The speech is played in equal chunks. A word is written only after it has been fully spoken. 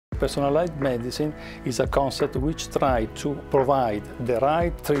Personalized medicine is a concept which tries to provide the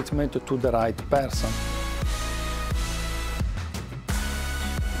right treatment to the right person.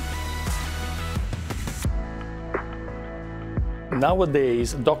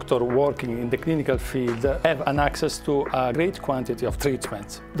 Nowadays, doctors working in the clinical field have an access to a great quantity of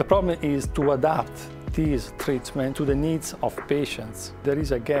treatments. The problem is to adapt these treatments to the needs of patients. There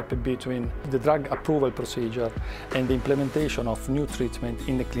is a gap between the drug approval procedure and the implementation of new treatment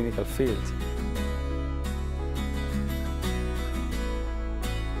in the clinical field.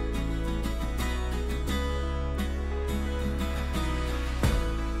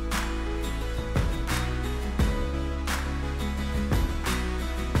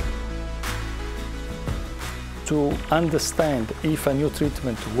 To understand if a new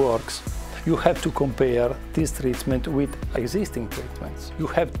treatment works, you have to compare this treatment with existing treatments. You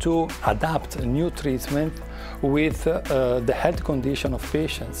have to adapt a new treatment with the health condition of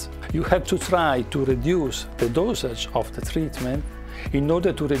patients. You have to try to reduce the dosage of the treatment in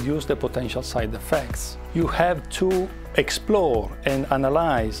order to reduce the potential side effects. You have to explore and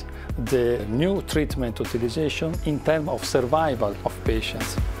analyze the new treatment utilization in terms of survival of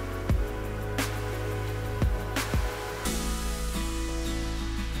patients.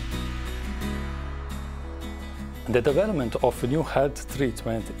 The development of a new health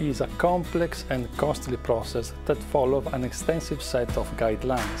treatment is a complex and costly process that follows an extensive set of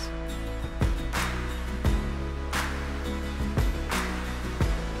guidelines.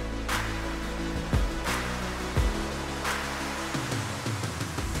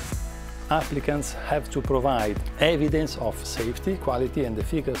 Applicants have to provide evidence of safety, quality and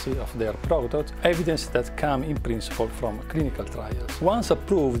efficacy of their product, evidence that come in principle from clinical trials. Once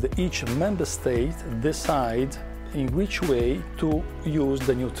approved, each member state decides in which way to use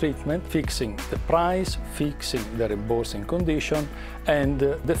the new treatment, fixing the price, fixing the reimbursing condition, and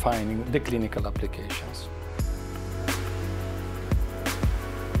defining the clinical applications.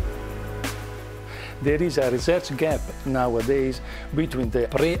 There is a research gap nowadays between the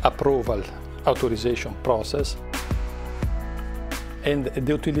pre-approval authorization process and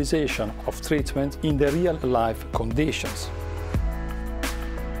the utilization of treatment in the real-life conditions.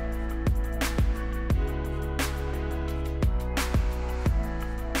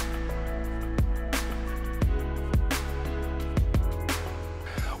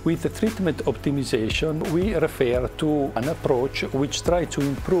 With the treatment optimization, we refer to an approach which tries to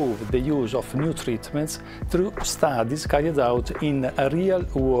improve the use of new treatments through studies carried out in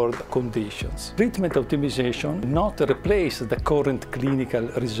real-world conditions. Treatment optimization not replaces the current clinical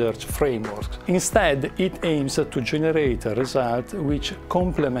research frameworks. Instead, it aims to generate results which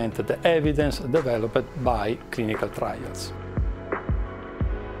complement the evidence developed by clinical trials.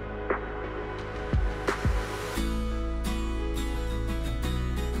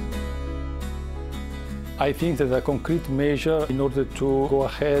 I think that a concrete measure in order to go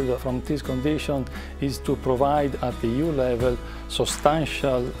ahead from this condition is to provide at the EU level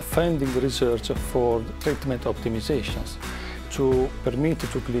substantial funding research for treatment optimizations, to permit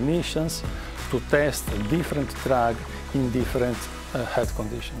to clinicians to test different drugs in different health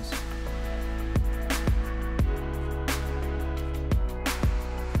conditions.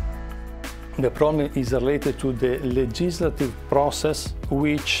 The problem is related to the legislative process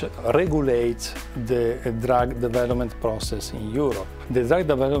which regulates the drug development process in Europe. The drug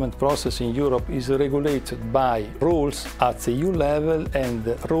development process in Europe is regulated by rules at the EU level and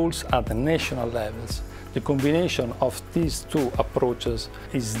rules at the national levels. The combination of these two approaches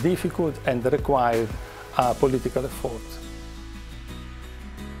is difficult and requires a political effort.